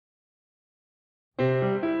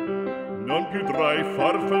non più tra i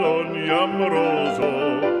farfalloni amoroso,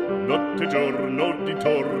 notte e giorno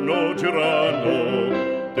d'intorno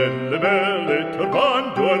girano, delle belle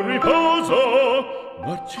turbando al riposo,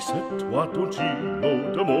 Narcisetto Addoncino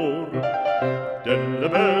d'amor. Delle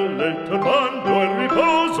belle turbando al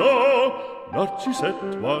riposo,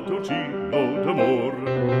 Narcisetto Addoncino d'amor.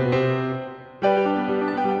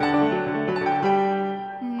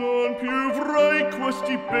 Non più avrai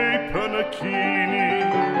questi bei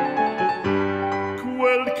panacchini,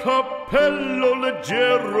 quel cappello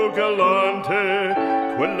leggero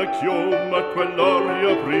galante, quella chioma,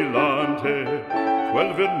 quell'aria brillante,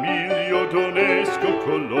 quel vermiglio d'onesco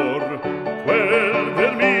color, quel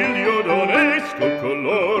vermiglio d'onesco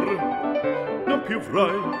color. Non più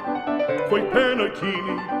avrai quei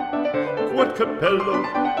pennacchini, quel cappello,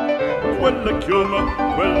 quella chioma,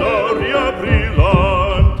 quell'aria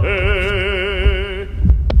brillante.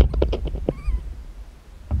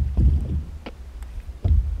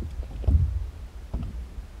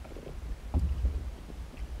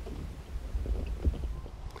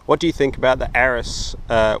 What do you think about the Airis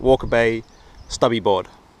Walker Bay stubby board?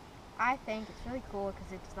 I think it's really cool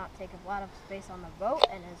because it does not take a lot of space on the boat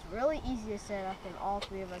and is really easy to set up and all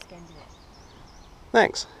three of us can do it.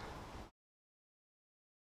 Thanks.